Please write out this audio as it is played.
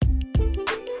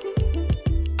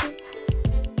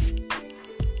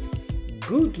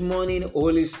Good morning,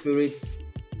 Holy Spirit.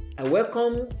 I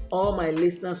welcome all my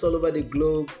listeners all over the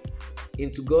globe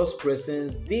into God's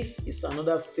presence. This is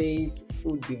another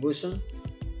faithful devotion.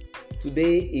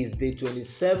 Today is day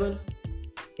 27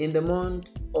 in the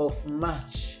month of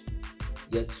March,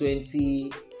 year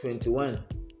 2021.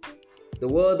 The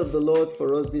word of the Lord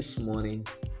for us this morning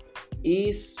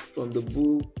is from the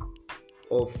book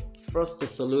of 1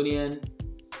 Thessalonians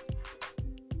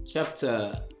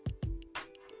chapter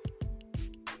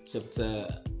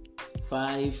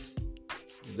 5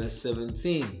 verse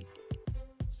 17.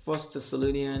 1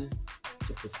 Thessalonians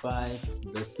chapter 5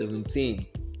 verse 17.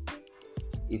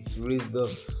 It reads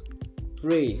thus: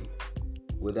 pray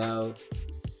without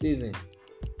ceasing.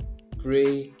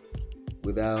 Pray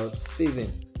without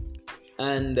ceasing.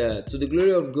 And to the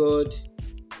glory of God,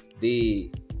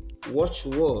 the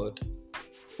watchword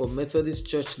for Methodist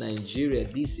Church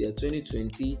Nigeria this year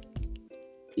 2020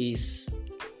 is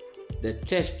the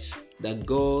text that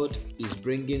God is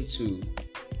bringing to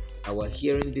our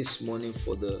hearing this morning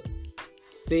for the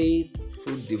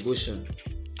faithful devotion.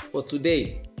 For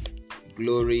today,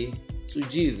 glory to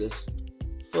Jesus.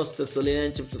 1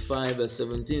 Thessalonians chapter 5 verse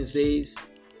 17 says,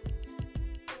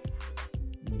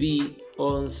 be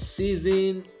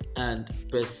unceasing and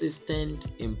persistent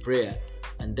in prayer.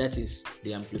 And that is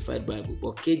the Amplified Bible.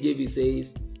 But KJV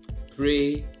says,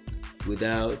 pray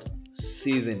without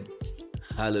ceasing.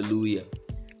 Hallelujah.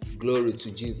 Glory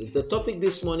to Jesus. The topic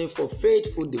this morning for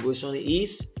faithful devotion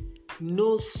is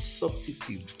no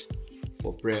substitute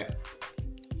for prayer.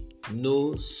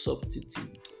 No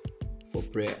substitute for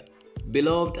prayer.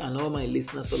 Beloved and all my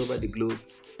listeners all over the globe,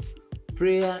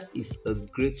 prayer is a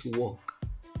great work,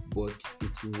 but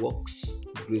it works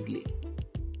greatly.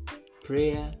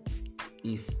 Prayer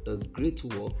is a great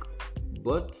work,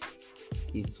 but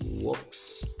it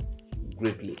works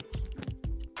greatly.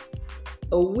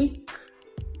 A week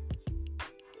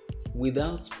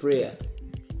without prayer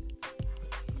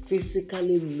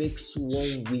physically makes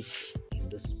 1 week in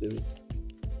the spirit.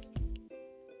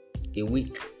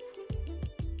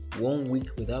 One week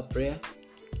without prayer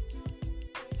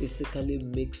physically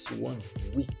makes 1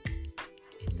 week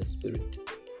in the spirit.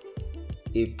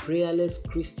 A prayerless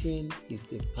Christian is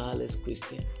a powerless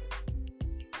Christian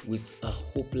with a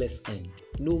hopeless end.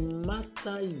 No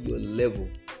matter your level,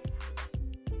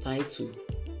 title,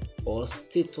 or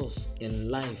status in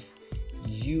life,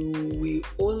 you will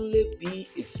only be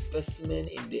a specimen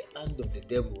in the hand of the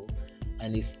devil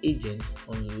and his agents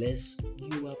unless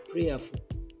you are prayerful.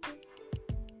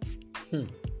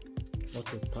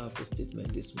 What a powerful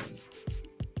statement this morning.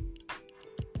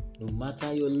 No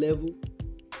matter your level,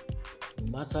 no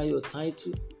matter your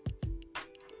title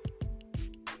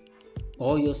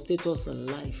or your status in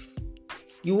life,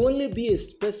 you will only be a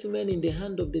specimen in the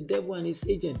hand of the devil and his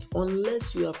agents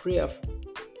unless you are prayerful.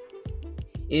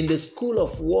 In the school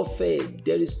of warfare,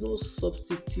 there is no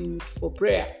substitute for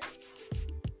prayer.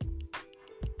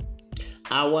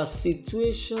 Our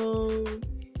situation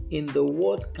in the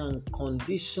world can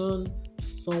condition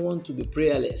someone to be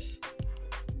prayerless,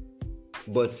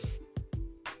 but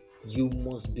you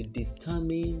must be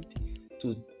determined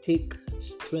to take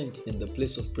strength in the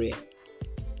place of prayer.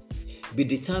 Be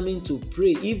determined to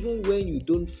pray even when you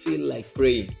don't feel like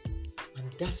praying. And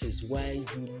that is why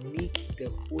you need the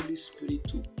Holy Spirit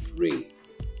to pray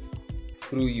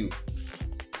through you.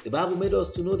 The Bible made us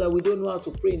to know that we don't know how to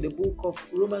pray in the book of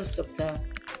Romans chapter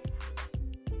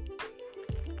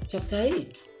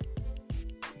 8.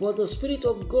 But the Spirit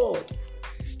of God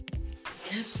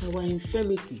helps our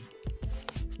infirmity.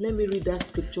 Let me read that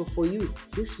scripture for you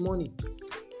this morning.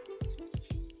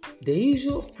 The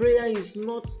issue of prayer is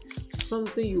not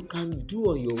something you can do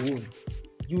on your own.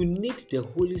 You need the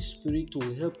Holy Spirit to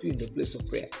help you in the place of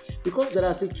prayer. Because there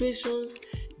are situations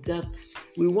that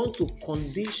we want to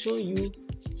condition you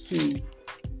to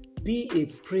be a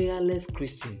prayerless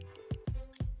Christian.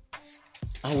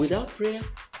 And without prayer,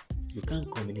 you can't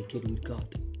communicate with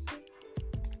God.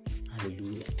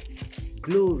 Hallelujah.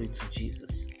 Glory to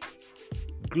Jesus.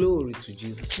 Glory to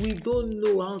Jesus. We don't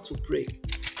know how to pray,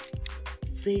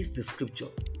 says the scripture.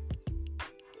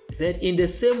 It said, in the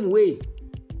same way,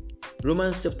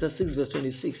 Romans chapter 6 verse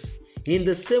 26, in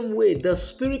the same way, the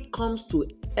Spirit comes to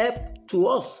help to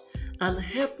us and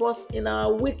help us in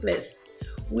our weakness.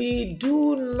 We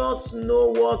do not know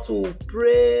what to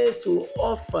pray to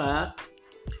offer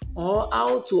or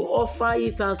how to offer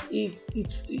it as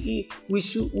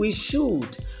we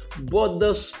should, but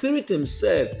the Spirit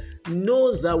Himself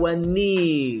knows our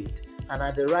need and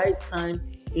at the right time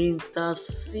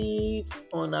intercedes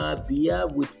on our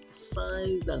behalf with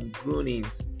sighs and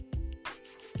groanings.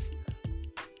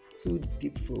 Too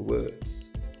deep for words.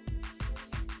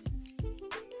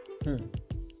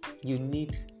 You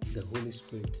need the Holy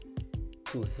Spirit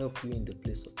to help you in the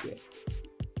place of prayer.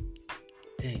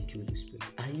 Thank you, Holy Spirit.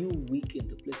 Are you weak in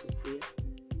the place of prayer?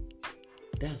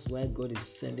 That's why God is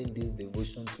sending this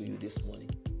devotion to you this morning.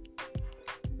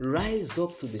 Rise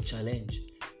up to the challenge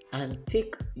and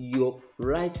take your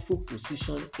rightful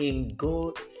position in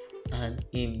God and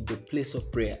in the place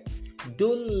of prayer.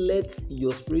 Don't let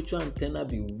your spiritual antenna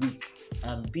be weak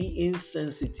and be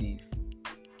insensitive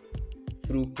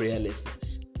through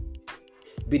prayerlessness.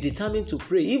 Be determined to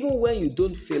pray even when you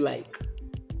don't feel like.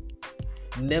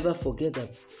 Never forget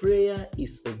that prayer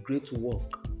is a great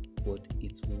work, but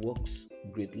it works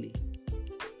greatly.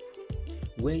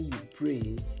 When you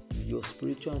pray, your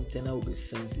spiritual antenna will be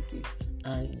sensitive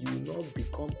and you will not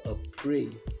become a prey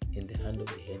in the hand of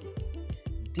the enemy.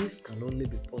 This can only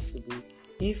be possible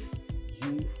if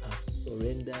you have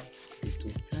surrendered the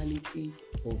totality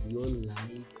of your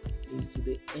life into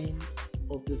the hands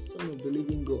of the Son of the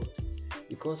living God.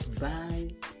 Because by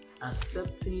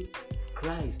accepting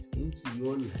Christ into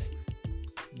your life,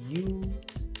 you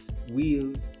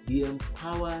will be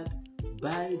empowered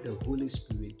by the Holy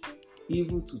Spirit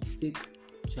even to take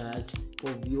charge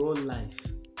of your life,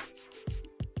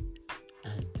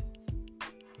 and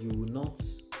you will not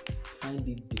find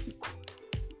it difficult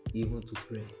even to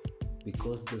pray,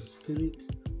 because the Spirit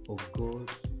of God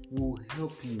will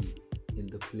help you in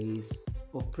the place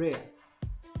of prayer.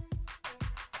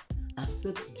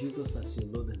 Accept Jesus as your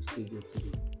Lord and Savior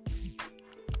today,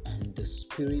 and the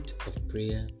spirit of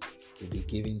prayer will be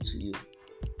given to you.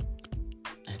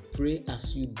 I pray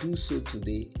as you do so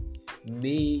today,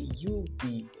 may you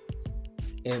be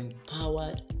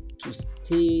empowered to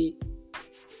stay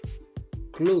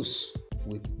close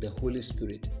with the Holy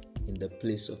Spirit in the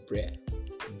place of prayer.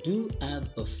 Do have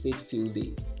a faith-filled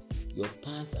day. Your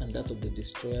path and that of the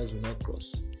destroyers will not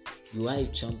cross. You are a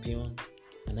champion,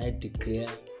 and I declare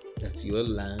that your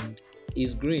land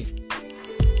is green.